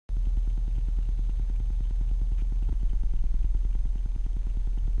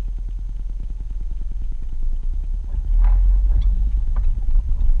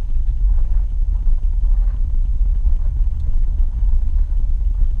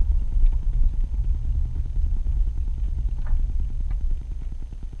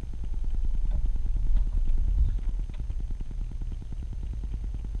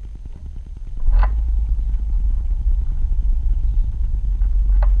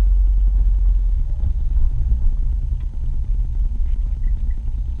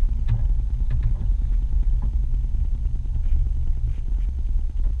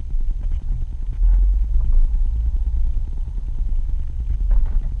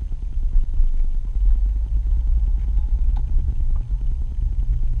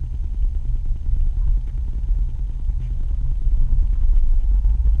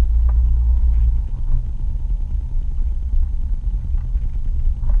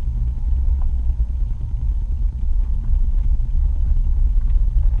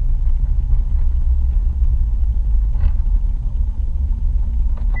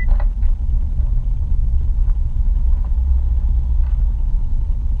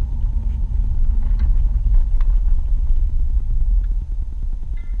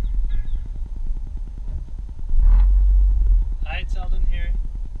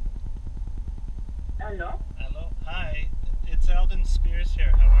Chris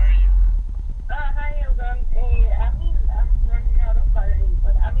here. How are you? Hi, Eldon. I'm running out of battery,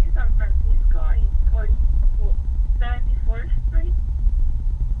 but I'm in San Francisco in 74th Street.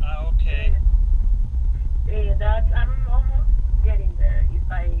 Okay. I'm almost getting there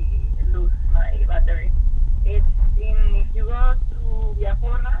if I lose my battery. If you go to Via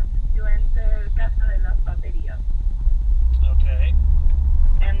Porras, you enter Casa de las Baterías, Okay.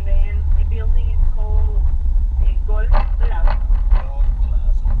 and then the building is called Golf Plaza. Golf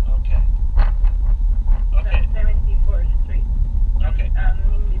Plaza. Okay. Okay. That's 74th Street. Okay. I'm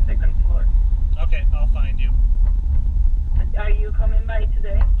in the second floor. Okay. I'll find you. Are you coming by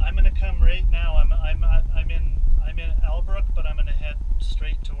today? I'm gonna come right now. I'm in Albrook, but I'm gonna head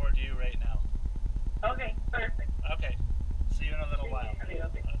straight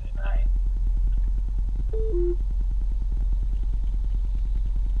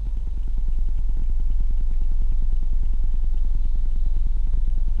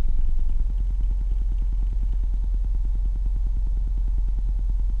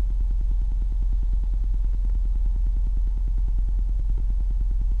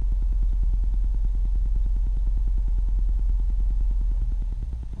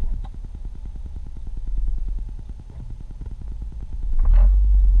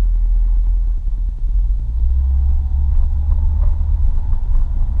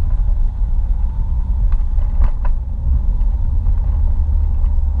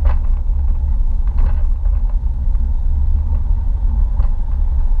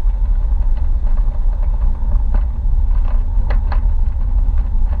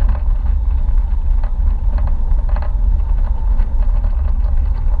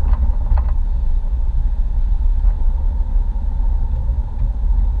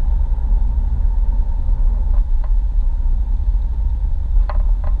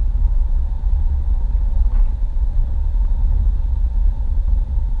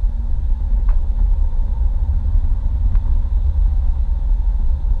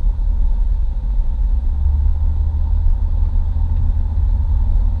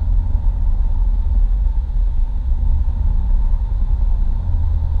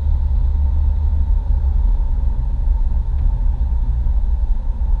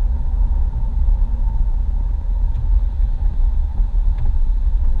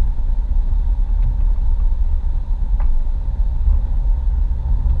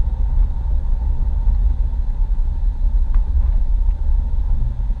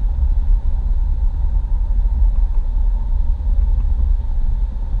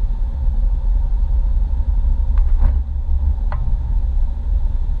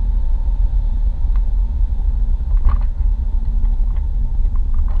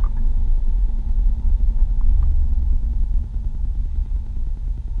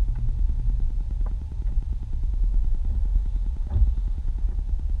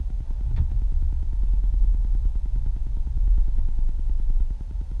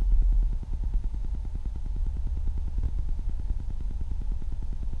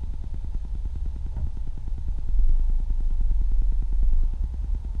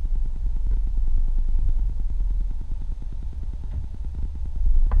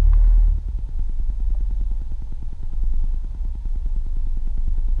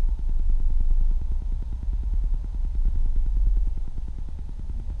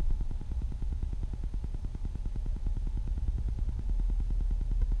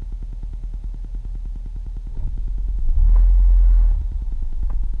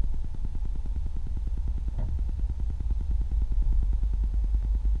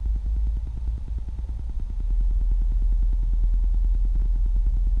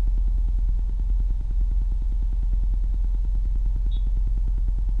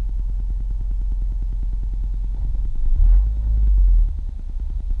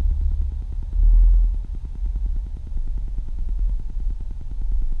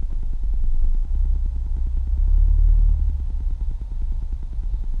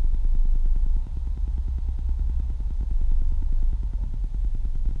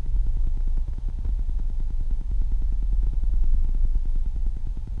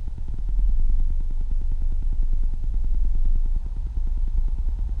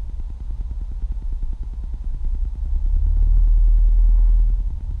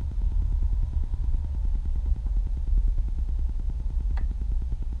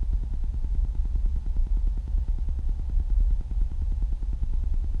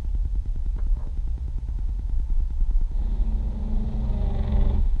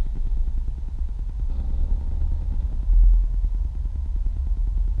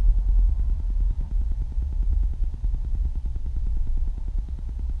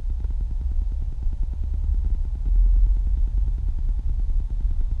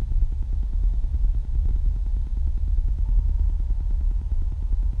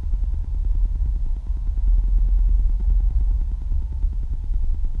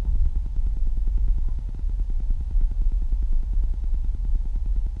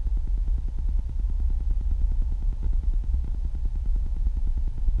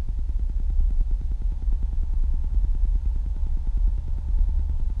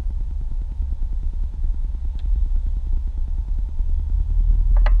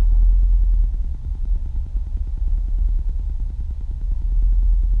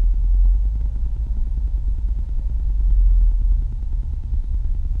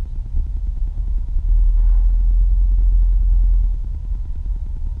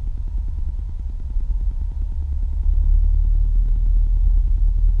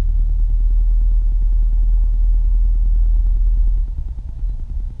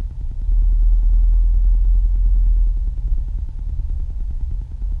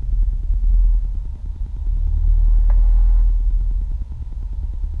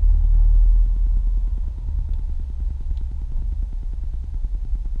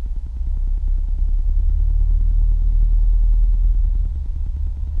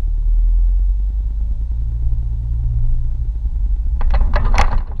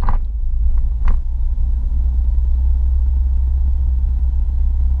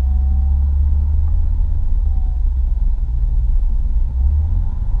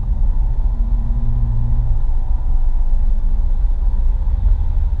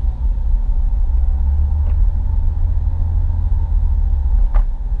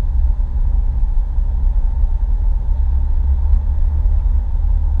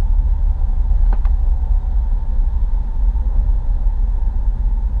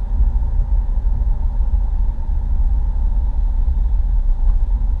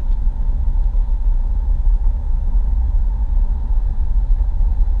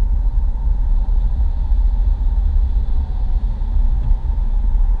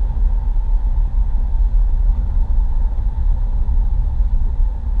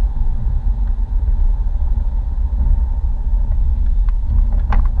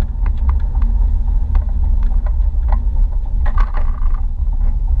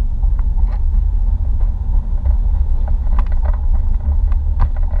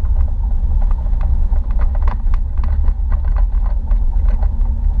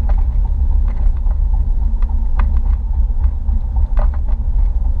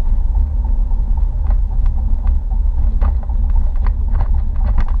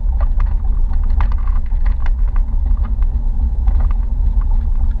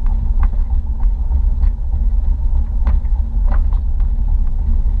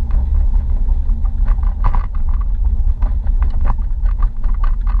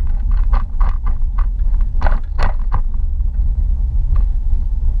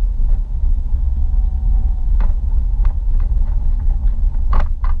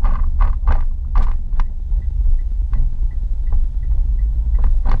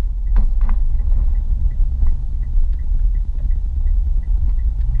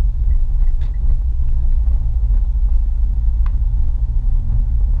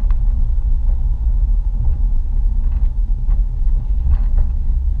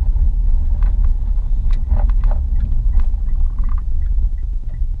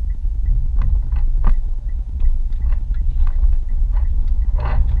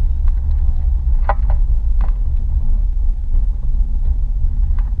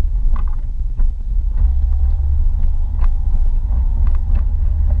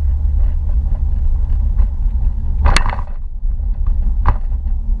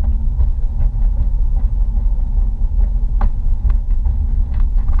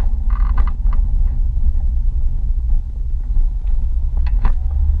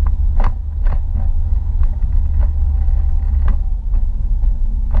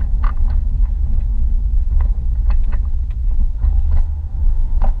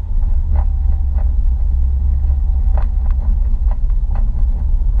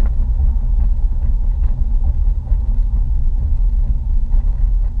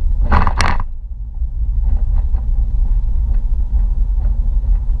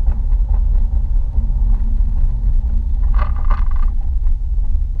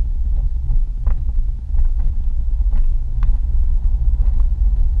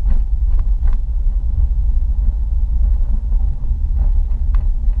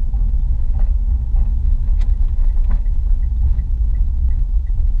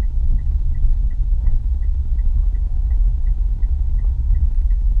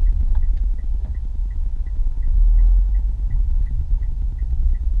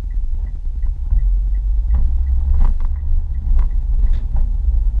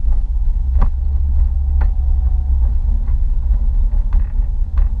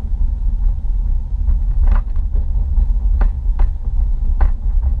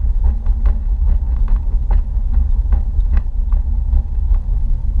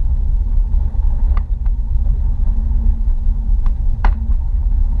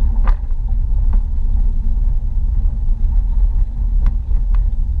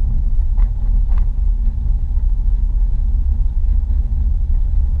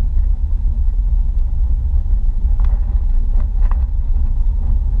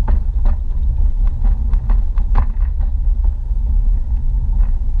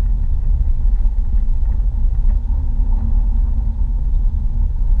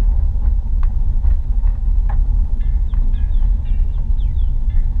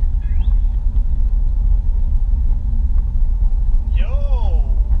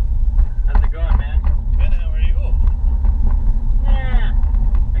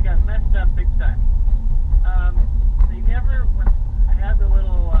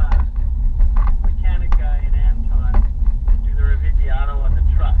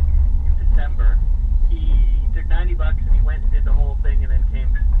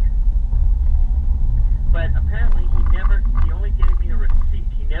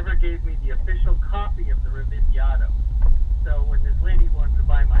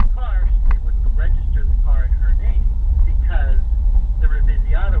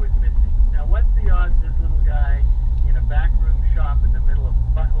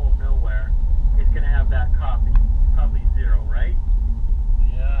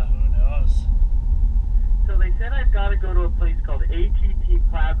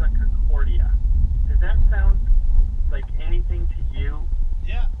Plaza Concordia. Does that sound like anything to you?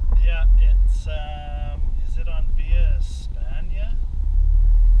 Yeah, it's, is it on Via España?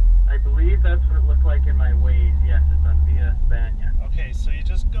 I believe that's what it looked like in my Waze. Yes, it's on Via España. Okay, so you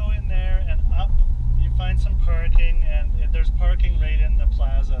just go in there and up, you find some parking, and there's parking right in the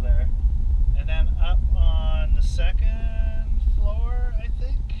plaza there. And then up on the second floor, I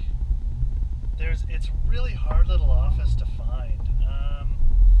think, it's a really hard little office to find.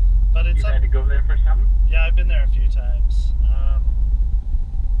 But it's You had to go there for something? Yeah, I've been there a few times.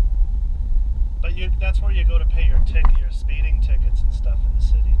 But that's where you go to pay your speeding tickets and stuff in the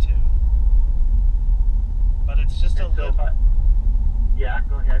city too. But it's just Yeah,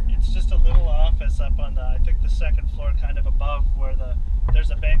 go ahead. It's just a little office up on I think the second floor, kind of above where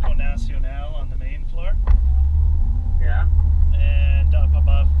there's a Banco Nacional on the main floor. Yeah. And up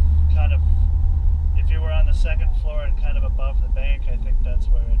above, kind of, if you were on the second floor and kind of above the bank, I think that's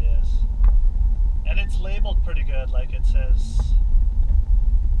where it is. And it's labeled pretty good, like it says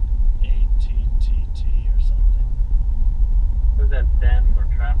ATTT or something. What does that stand for?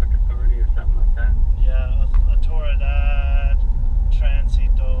 Traffic Authority or something like that? Yeah, Autoridad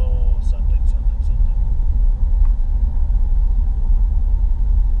Transito something.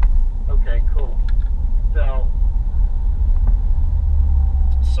 Okay, cool.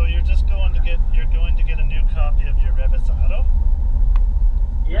 So you're just going to get a new copy of your Revisado?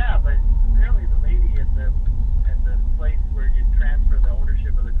 Yeah, but apparently the lady at the place where you transfer the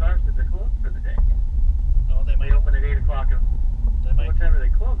ownership of the car said they're closed for the day. No, they might open at 8 o'clock. What time are they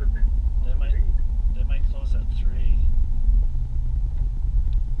closed at then? They might close at 3.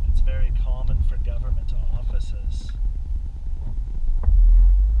 It's very common for government offices.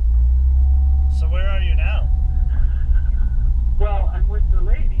 So where are you now? Well, I'm with the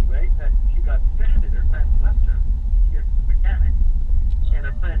lady, right? That she got stranded. Her friends left her. She gets the mechanic. And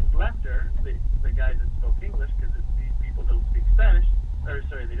her friends left her, the guys that spoke English, because these people don't speak Spanish. Or,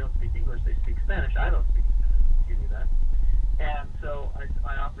 sorry, they don't speak English, they speak Spanish. I don't speak Spanish. You knew that. And so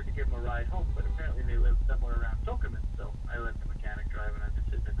I offered to give them a ride home, but apparently they live somewhere around Tocumen. So I let the mechanic drive, and I'm just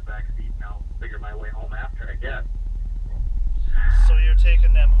sitting in the back seat, and I'll figure my way home after, I guess. So you're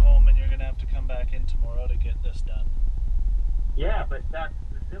taking them home, and you're going to have to come back in tomorrow to get this done. Yeah, but that's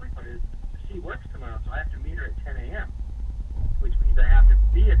the silly part is she works tomorrow, so I have to meet her at 10 a.m., which means I have to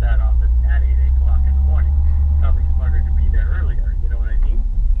be at that office at 8 o'clock in the morning. Probably smarter to be there earlier, you know what I mean?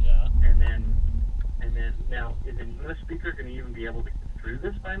 Yeah. And then now, is an English speaker going to even be able to get through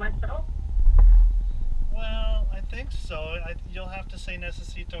this by myself? Well, I think so. You'll have to say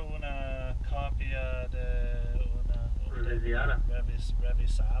necesito una copia de revisado.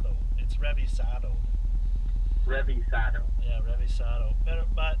 It's revisado. Revisado. Yeah, revisado.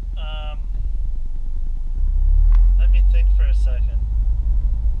 But let me think for a second.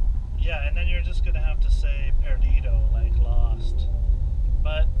 Yeah, and then you're just going to have to say perdido, like lost.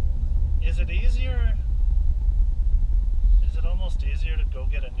 But is it easier? Is it almost easier to go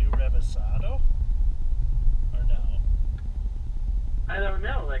get a new revisado? Or no? I don't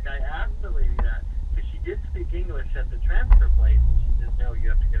know. Like, I asked the lady that, because she did speak English at the transfer place, and she said, no, you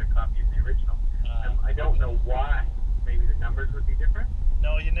have to get a copy of the original. I don't know why. Maybe the numbers would be different?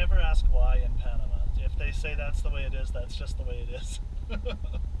 No, you never ask why in Panama. If they say that's the way it is, that's just the way it is.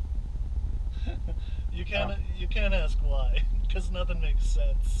 You can't ask why, because nothing makes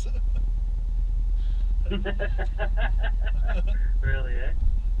sense. Really, eh?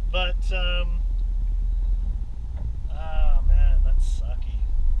 But, oh man, that's sucky.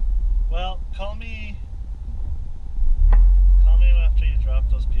 Well, call me after you drop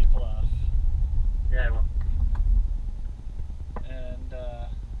those people off. Yeah, I will. And,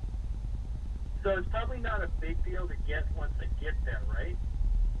 so it's probably not a big deal to get once I get there, right?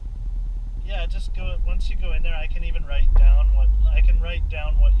 yeah, just once you go in there, I can even write down what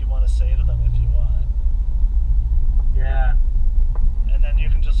you want to say to them if you want. Yeah. And then you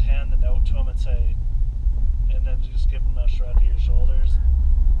can just hand the note to them and say, and then just give them a shrug of your shoulders.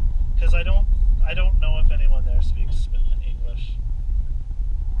 Because I don't know if anyone there speaks English.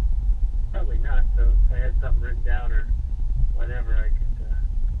 Probably not, so if I had something written down or whatever, I could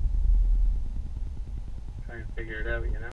try and figure it out, you know?